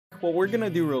what we're gonna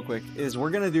do real quick is we're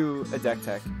gonna do a deck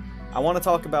tech. I want to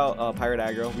talk about Pirate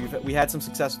Aggro. We had some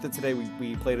success with it today.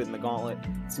 We played it in the Gauntlet.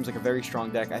 It seems like a very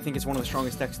strong deck. I think it's one of the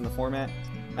strongest decks in the format.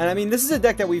 And I mean, this is a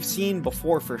deck that we've seen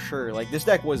before for sure. Like, this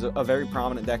deck was a very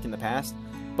prominent deck in the past,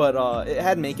 but it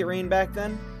had Make It Rain back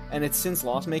then, and it's since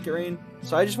lost Make It Rain.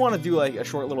 So I just want to do like a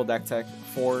short little deck tech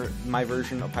for my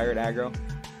version of Pirate Aggro.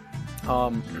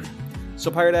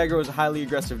 So Pirate Aggro is a highly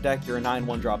aggressive deck. You're a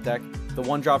 9/1 drop deck. The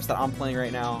 1-drops that I'm playing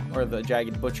right now are the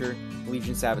Jagged Butcher,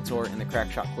 Legion Saboteur, and the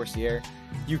Crackshot Courtier.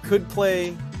 You could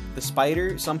play the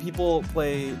Spider. Some people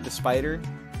play the Spider,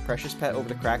 Precious Pet, over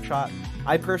the Crackshot.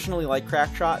 I personally like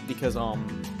Crackshot because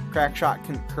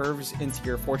Crackshot curves into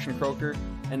your Fortune Croaker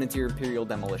and into your Imperial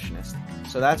Demolitionist.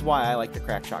 So that's why I like the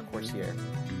Crackshot Courtier.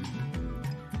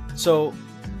 So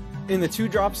in the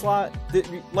 2-drop slot,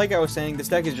 like I was saying, this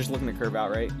deck is just looking to curve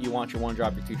out, right? You want your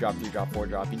 1-drop, your 2-drop, 3-drop,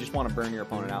 4-drop. You just want to burn your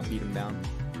opponent out, beat him down.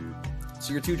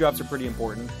 So your 2-drops are pretty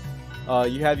important.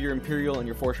 You have your Imperial and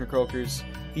your Fortune Croakers.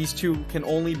 These two can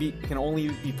only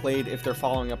be played if they're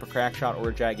following up a Crackshot or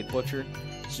a Jagged Butcher.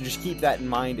 So just keep that in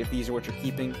mind if these are what you're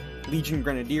keeping. Legion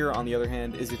Grenadier, on the other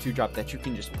hand, is a 2-drop that you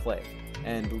can just play.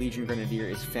 And Legion Grenadier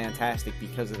is fantastic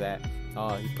because of that.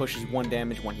 He pushes 1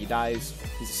 damage when he dies.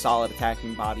 He's a solid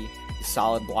attacking body, a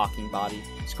solid blocking body.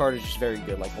 This card is just very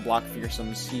good. Like, he'll block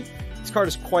fearsomes. This card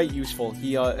is quite useful.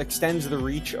 He extends the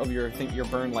reach of your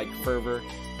burn, like Fervor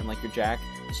and like your Jack.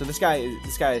 So this guy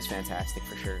is fantastic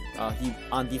for sure. He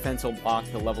on defense he'll block,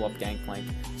 he'll level up Gangplank,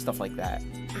 stuff like that.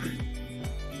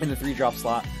 In the 3-drop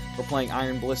slot, we're playing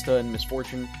Iron Ballista and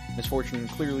Misfortune. Misfortune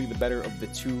clearly the better of the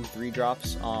 2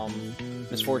 3-drops.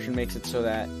 Misfortune makes it so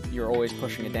that you're always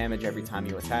pushing a damage every time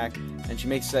you attack, and she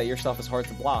makes it so that your stuff is hard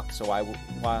to block. So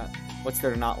what's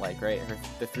there to not like, right?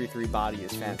 The 3/3 body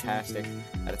is fantastic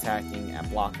at attacking, at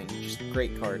blocking. Just a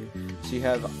great card. So you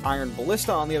have Iron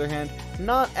Ballista on the other hand,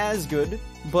 not as good,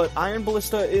 but Iron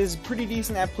Ballista is pretty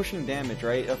decent at pushing damage,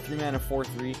 right? A 3-mana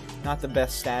 4/3, not the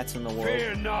best stats in the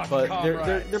world, but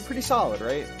they're pretty solid,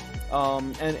 right?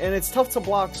 And it's tough to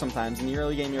block sometimes. In the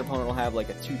early game, your opponent will have like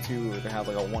a 2/2 or they'll have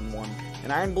like a 1/1.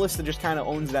 And Iron Ballista just kind of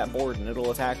owns that board, and it'll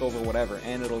attack over whatever,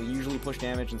 and it'll usually push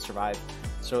damage and survive.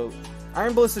 So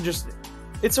Iron Ballista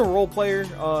it's a role player.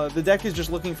 The deck is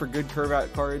just looking for good curve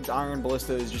out cards. Iron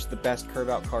Ballista is just the best curve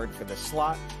out card for this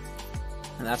slot,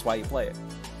 and that's why you play it.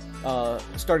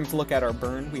 Starting to look at our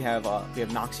burn, we have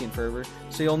Noxian Fervor.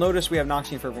 So you'll notice we have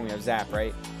Noxian Fervor and we have Zap,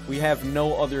 right? We have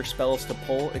no other spells to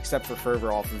pull except for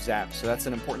Fervor off of Zap. So that's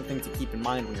an important thing to keep in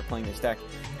mind when you're playing this deck.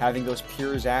 Having those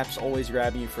pure Zaps always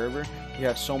grabbing you Fervor, you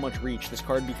have so much reach. This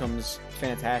card becomes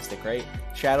fantastic, right?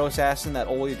 Shadow Assassin that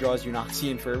always draws you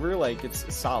Noxian Fervor, like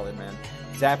it's solid, man.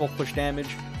 Zap will push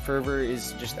damage. Fervor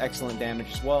is just excellent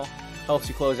damage as well. Helps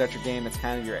you close out your game. That's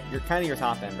kind of your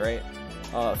top end, right?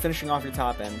 Finishing off your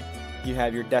top end, you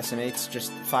have your Decimates,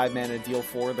 just 5 mana, deal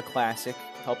 4, the classic,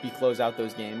 help you close out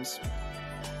those games.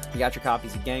 You got your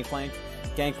copies of Gangplank.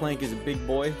 Gangplank is a big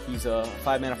boy. He's a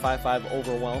 5 mana 5/5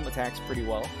 Overwhelm, attacks pretty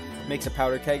well. Makes a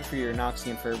Powder Keg for your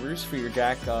Noxian Fervors, for your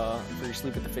Jack, for your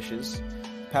Sleep with the Fishes.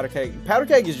 Powder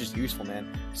Keg is just useful, man.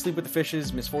 Sleep with the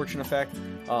Fishes, Misfortune effect,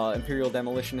 Imperial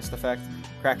Demolitionist effect,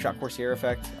 Crackshot Courtier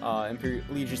effect,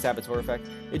 Legion Saboteur effect.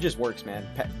 It just works, man.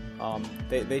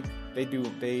 They do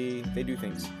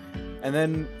things. And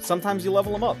then sometimes you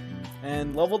level them up.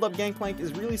 And leveled up Gangplank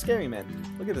is really scary, man.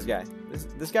 Look at this guy.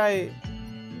 This guy,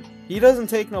 he doesn't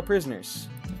take no prisoners.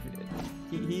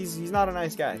 He's not a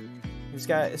nice guy.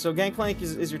 So Gangplank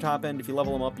is your top end. If you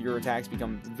level him up, your attacks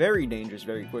become very dangerous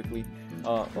very quickly.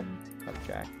 Got a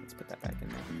Jack. Let's put that back in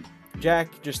there.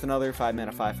 Jack, just another 5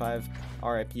 mana 5/5.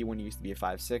 RIP when he used to be a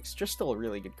 5/6. Just still a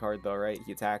really good card though, right?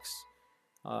 He attacks.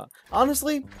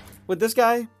 Honestly, with this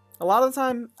guy, a lot of the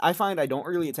time I find I don't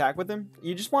really attack with him.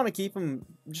 You just want to keep him.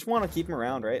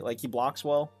 Around, right? Like, he blocks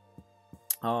well.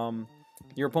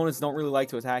 Your opponents don't really like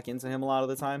to attack into him a lot of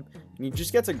the time, and you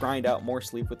just get to grind out more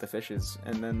Sleep with the Fishes,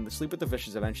 and then the Sleep with the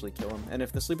Fishes eventually kill him. And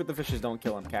if the Sleep with the Fishes don't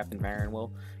kill him, Captain Farron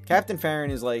will. Captain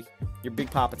Farron is like your big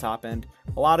papa top end.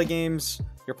 A lot of games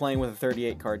you're playing with a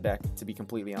 38 card deck, to be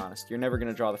completely honest. You're never going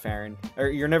to draw the Farron, or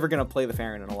you're never going to play the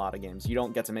Farron in a lot of games. You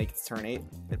don't get to make it to turn 8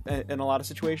 in a lot of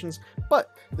situations,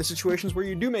 but the situations where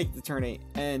you do make it to turn 8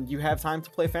 and you have time to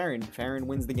play Farron, Farron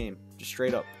wins the game, just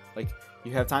straight up. Like,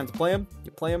 you have time to play him,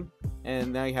 you play him,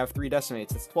 and now you have 3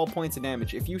 Decimates. It's 12 points of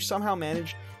damage. If you somehow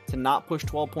manage to not push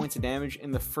 12 points of damage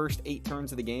in the first 8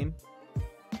 turns of the game,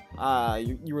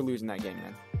 you were losing that game,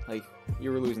 man. Like,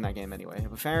 you were losing that game anyway.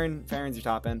 But Farron's your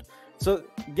top end. So,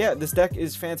 yeah, this deck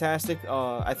is fantastic.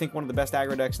 I think one of the best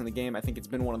aggro decks in the game. I think it's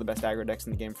been one of the best aggro decks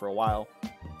in the game for a while.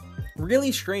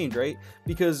 Really strange, right?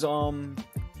 Because,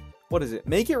 what is it?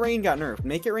 Make It Rain got nerfed.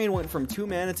 Make It Rain went from 2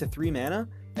 mana to 3 mana,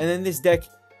 and then this deck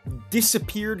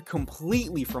disappeared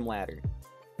completely from ladder.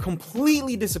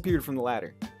 Completely disappeared from the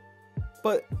ladder.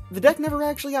 But the deck never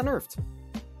actually got nerfed.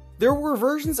 There were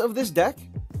versions of this deck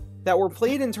that were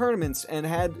played in tournaments and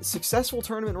had successful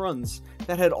tournament runs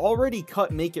that had already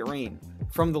cut Make It Rain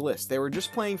from the list. They were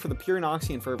just playing for the pure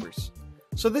Noxian Fervors.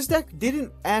 So this deck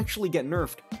didn't actually get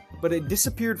nerfed, but it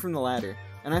disappeared from the ladder.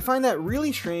 And I find that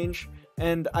really strange,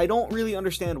 and I don't really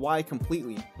understand why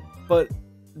completely. But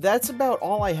that's about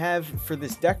all I have for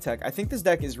this deck tech. I think this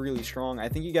deck is really strong. I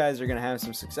think you guys are going to have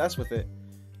some success with it.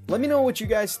 Let me know what you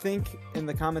guys think in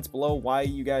the comments below, why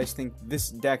you guys think this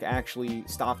deck actually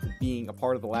stopped being a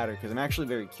part of the ladder, because I'm actually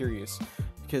very curious,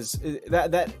 because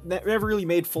that never really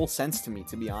made full sense to me,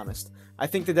 to be honest. I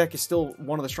think the deck is still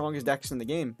one of the strongest decks in the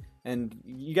game, and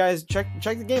you guys check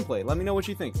the gameplay. Let me know what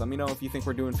you think. Let me know if you think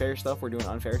we're doing fair stuff, we're doing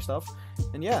unfair stuff,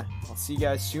 and yeah, I'll see you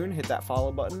guys soon. Hit that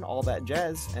follow button, all that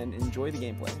jazz, and enjoy the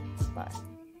gameplay. Bye.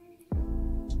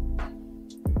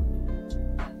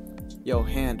 Yo,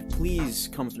 Hand, please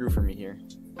come through for me here.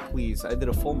 Please. I did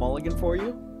a full mulligan for you.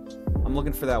 I'm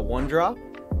looking for that 1-drop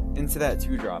into that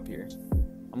 2-drop here.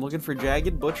 I'm looking for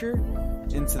Jagged Butcher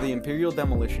into the Imperial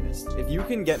Demolitionist. If you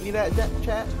can get me that deck,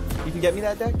 chat, you can get me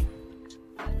that deck?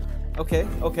 Okay,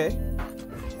 okay.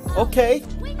 Okay!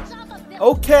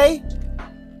 Okay!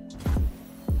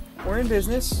 We're in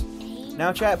business.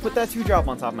 Now, chat, put that 2-drop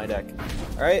on top of my deck.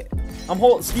 Alright?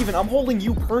 Steven, I'm holding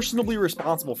you personally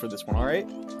responsible for this one, alright?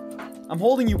 I'm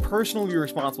holding you personally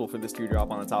responsible for this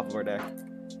 2-drop on the top of our deck.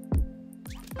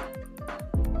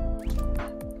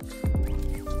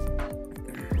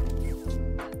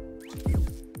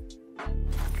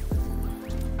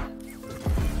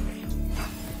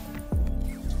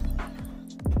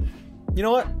 You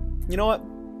know what? You know what?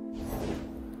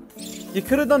 You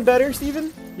could have done better,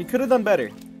 Steven. You could have done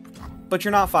better. But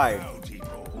you're not fired.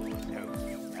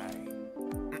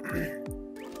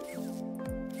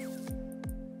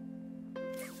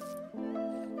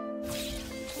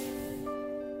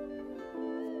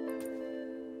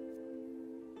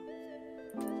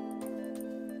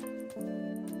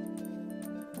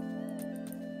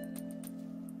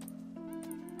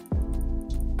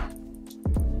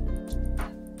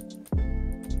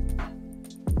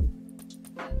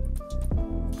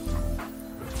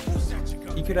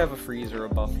 He could have a freeze or a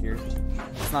buff here.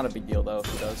 It's not a big deal though if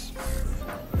he does.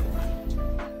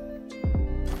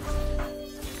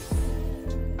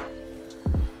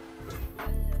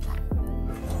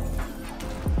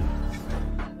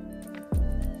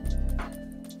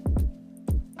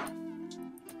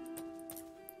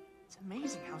 It's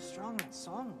amazing how strong that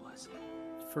song was.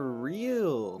 For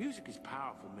real. Music is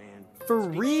powerful, man. For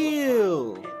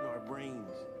real. Hitting our brains.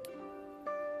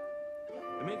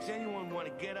 It makes anyone want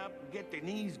to get up and get their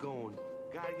knees going.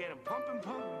 Gotta get them pumping,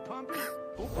 pumping, pumping.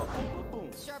 Boom, boom, boom, boom,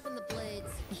 boom. Sharpen the blades,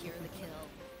 secure the kill.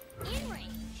 In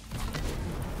range.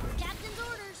 Captain's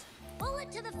orders.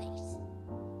 Bullet to the face.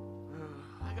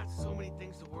 I got so many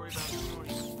things to worry about during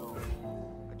the storm.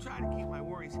 I try to keep my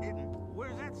worries hidden. Where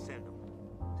does that send them?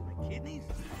 To my kidneys?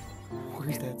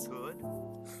 Where's that? Good.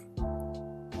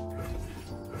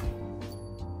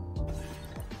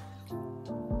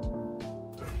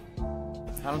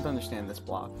 I don't understand this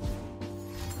block.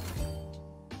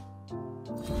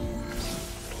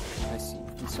 I see.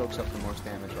 He soaks up the most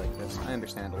damage like this. I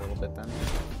understand a little bit then.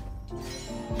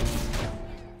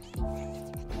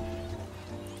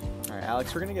 Alright,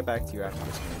 Alex, we're gonna get back to you after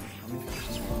this game. Let me finish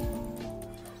this one.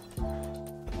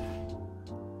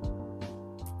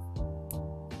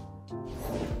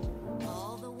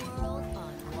 All the world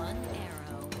on one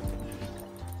arrow.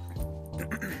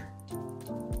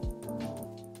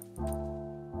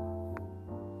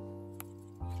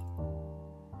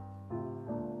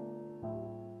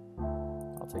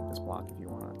 I'll take this block if you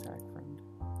want to attack, friend.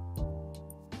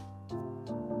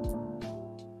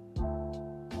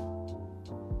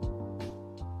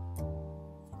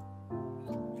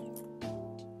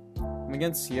 I'm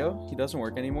against CEO. He doesn't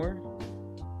work anymore,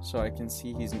 so I can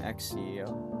see he's an ex-CEO.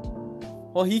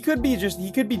 Well, he could be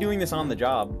doing this on the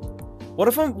job. What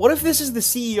if this is the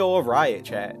CEO of Riot,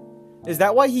 chat? Is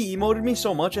that why he emoted me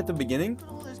so much at the beginning? Look at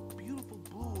all this beautiful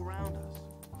blue around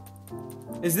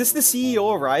us. Is this the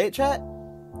CEO of Riot, chat?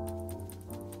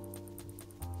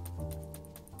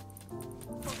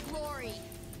 For glory.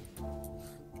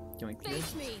 Yoink here.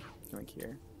 Face me. Yoink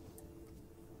here.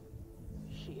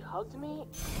 She hugged me,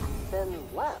 then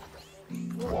left.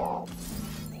 Whoa.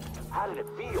 How did it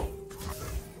feel?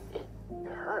 It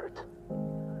hurt.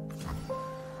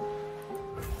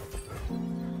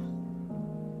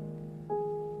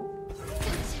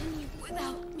 Continue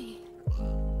without me.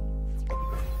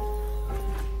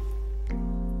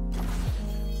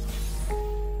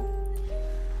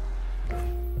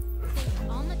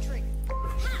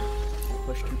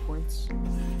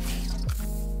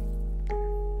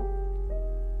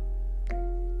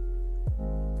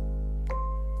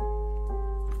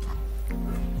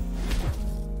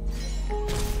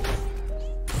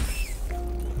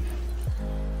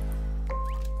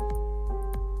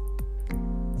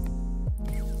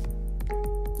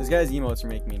 guy's emotes are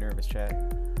making me nervous,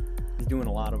 chat. He's doing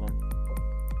a lot of them.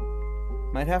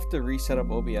 Might have to reset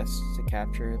up OBS to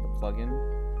capture the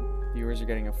plugin. Viewers are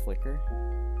getting a flicker.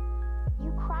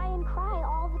 You cry and cry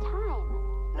all the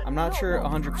time. I'm not sure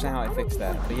 100% how I fixed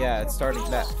that, but yeah, it's starting.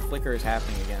 That flicker is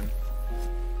happening again.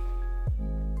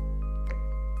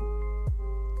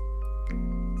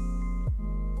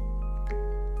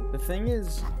 The thing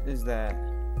is that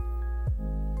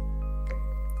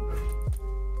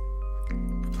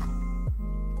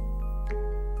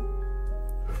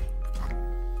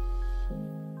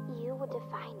You would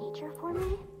defy nature for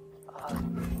me?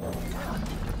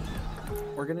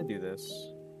 we're gonna do this.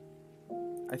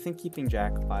 I think keeping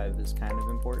Jack alive is kind of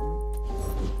important.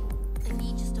 I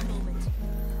need just a moment.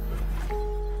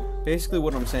 Basically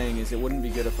what I'm saying is it wouldn't be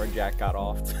good if our Jack got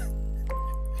off.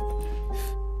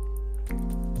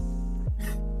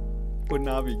 Would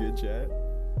not be good, chat.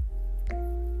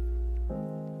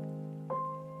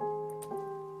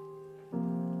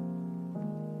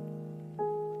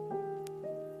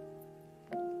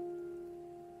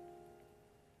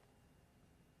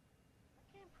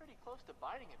 Pretty close to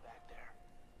biting it back there.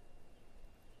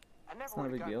 I never It's not a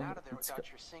would have big gotten deal. out of there without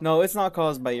your singing. No, it's not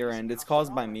caused by your end. It's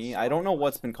caused by me. I don't know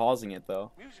what's been causing it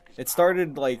though. It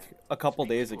started like a couple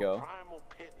days ago,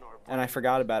 and I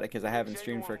forgot about it because I haven't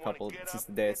streamed for a couple since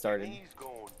the day it started.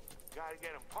 Gotta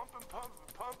get 'em pumping, pumping,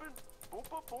 pumping. Boom,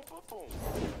 boom, boom, boom, boom.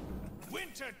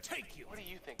 Winter, take you! What do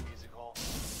you think, Music Hall?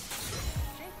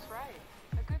 Jake's right.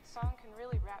 A good song can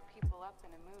really wrap people up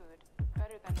in a mood,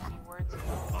 better than any words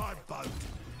alone. Actually,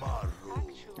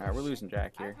 Alright, we're losing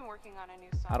Jack here. I've been working on a new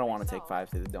song I don't want to take myself.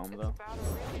 5 to the dome It's though. about a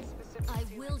really specific I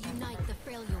feeling. will unite the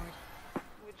Freljord.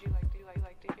 Would you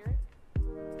like to hear it?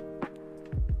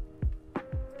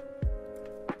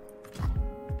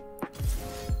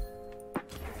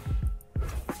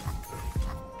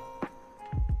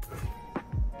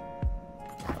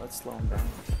 Let's slow him down.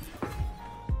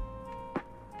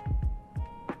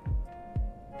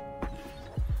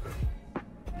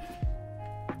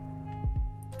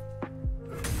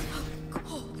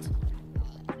 Cold.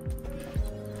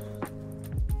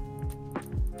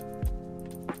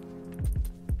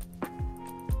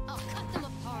 I'll cut them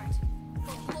apart.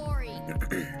 For glory.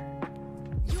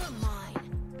 You're mine.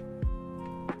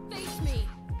 Face me.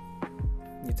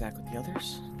 You attack with the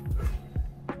others.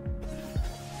 I've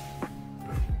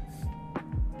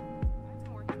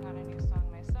been working on a new song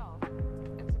myself.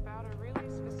 It's about a really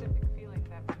specific feeling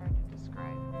that's hard to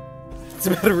describe. It's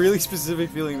about a really specific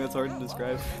feeling that's hard to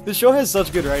describe. This show has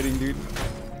such good writing, dude.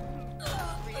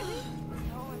 Really?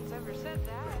 No one's ever said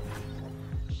that.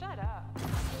 Shut up.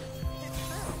 It's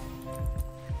true.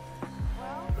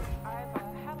 Well, I've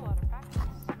had a lot of practice.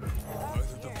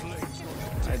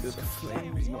 I do the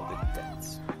flames, know the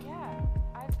depths. Yeah,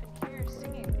 I've been here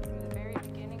singing from the very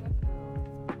beginning of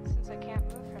Who. Since I can't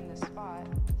move from this spot,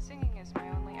 singing is my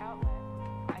only outlet.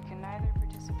 I can neither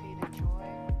participate in joy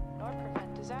nor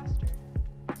prevent disaster.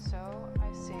 So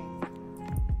I sing.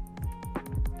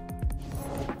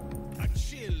 A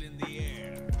chill in the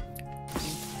air.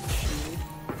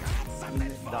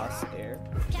 Das air.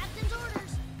 Captain's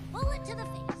orders. Bullet to the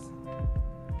face.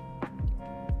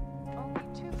 Only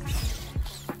two kinds of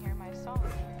people can hear my song.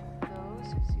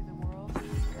 Those who see the world with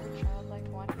pure childlike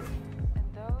wonder, and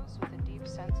those with a deep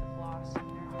sense of loss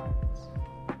in their hearts.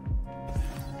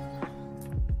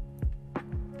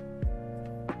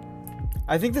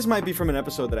 I think this might be from an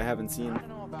episode that I haven't seen. I don't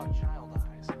know about child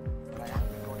eyes, but I have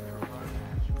been going through a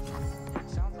rough patch. It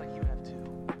sounds like you have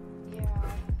too.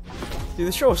 Yeah, Dude,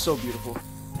 this show is so beautiful.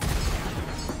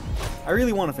 I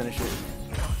really want to finish it.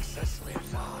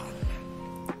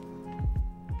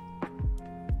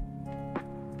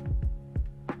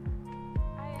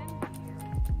 I envy you.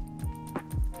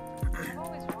 I've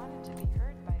always wanted to be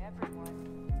heard by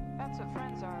everyone. That's what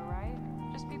friends are, right?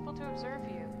 Just people to observe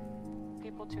you.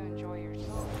 People to enjoy your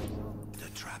soul. The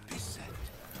trap is set.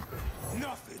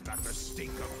 Nothing but the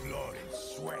stink of blood and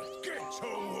sweat. Get to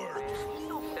work!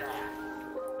 So sad.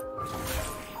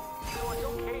 You know, it's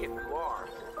okay if you are.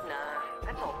 Nah,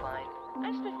 that's all fine.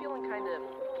 I've just been feeling kind of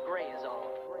gray is all.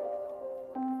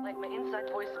 Like my inside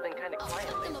voice has been kind of I'll quiet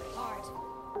cut them lately. apart.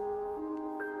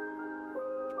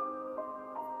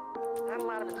 Not a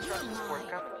lot of instructions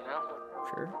forthcoming, you know?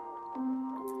 Sure.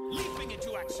 Leaping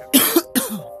into action.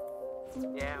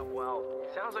 Yeah, well,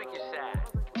 sounds like you're sad.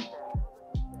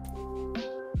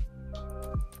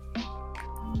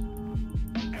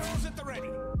 Arrows at the ready.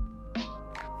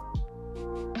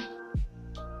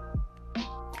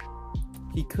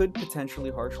 He could potentially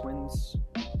harsh winds.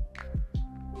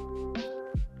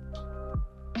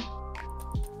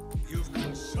 You've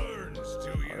concerns, do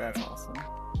you? Oh, that's awesome.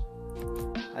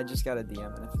 I just got a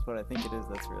DM, and if it's what I think it is,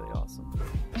 that's really awesome.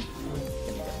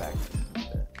 Gonna get back to him in a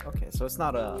bit. Okay, so it's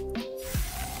not a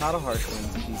harsh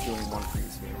one. He's doing one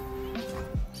freeze here.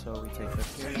 So we take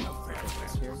this here, we take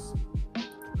this here.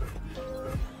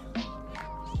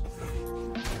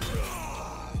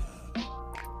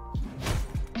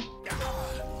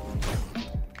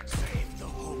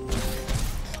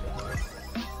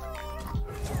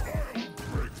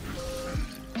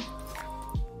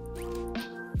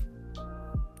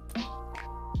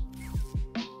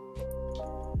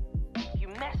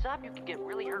 Up, you could get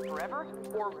really hurt forever,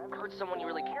 or hurt someone you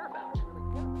really care about.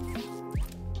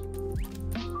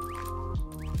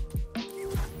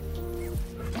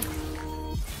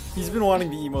 He's been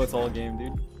wanting the emotes all game,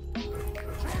 dude.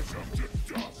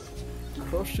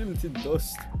 Crush him to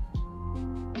dust.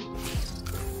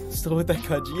 Still with that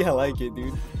Kaji? I like it,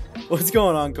 dude. What's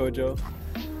going on, Kojo?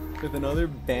 With another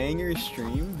banger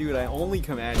stream? Dude, I only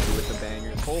come at you with the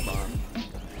bangers. Hold on.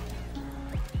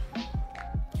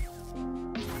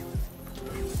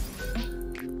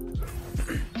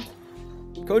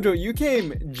 Kojo, you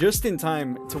came just in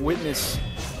time to witness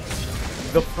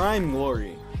the prime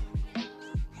glory.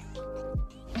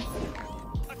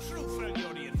 A true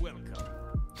Freljordian welcome.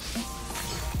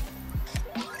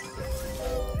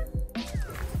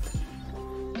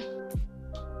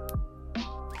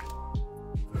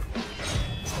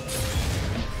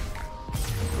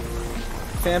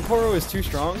 Fanporo is too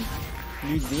strong.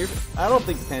 I don't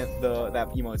think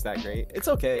that emote's that great. It's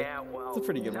okay. Yeah, well, it's a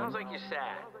pretty good sounds one. like you're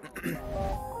sad.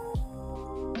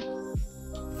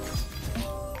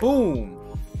 Boom!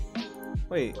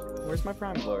 Wait, where's my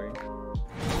Prime Glory?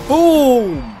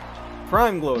 Boom!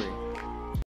 Prime Glory.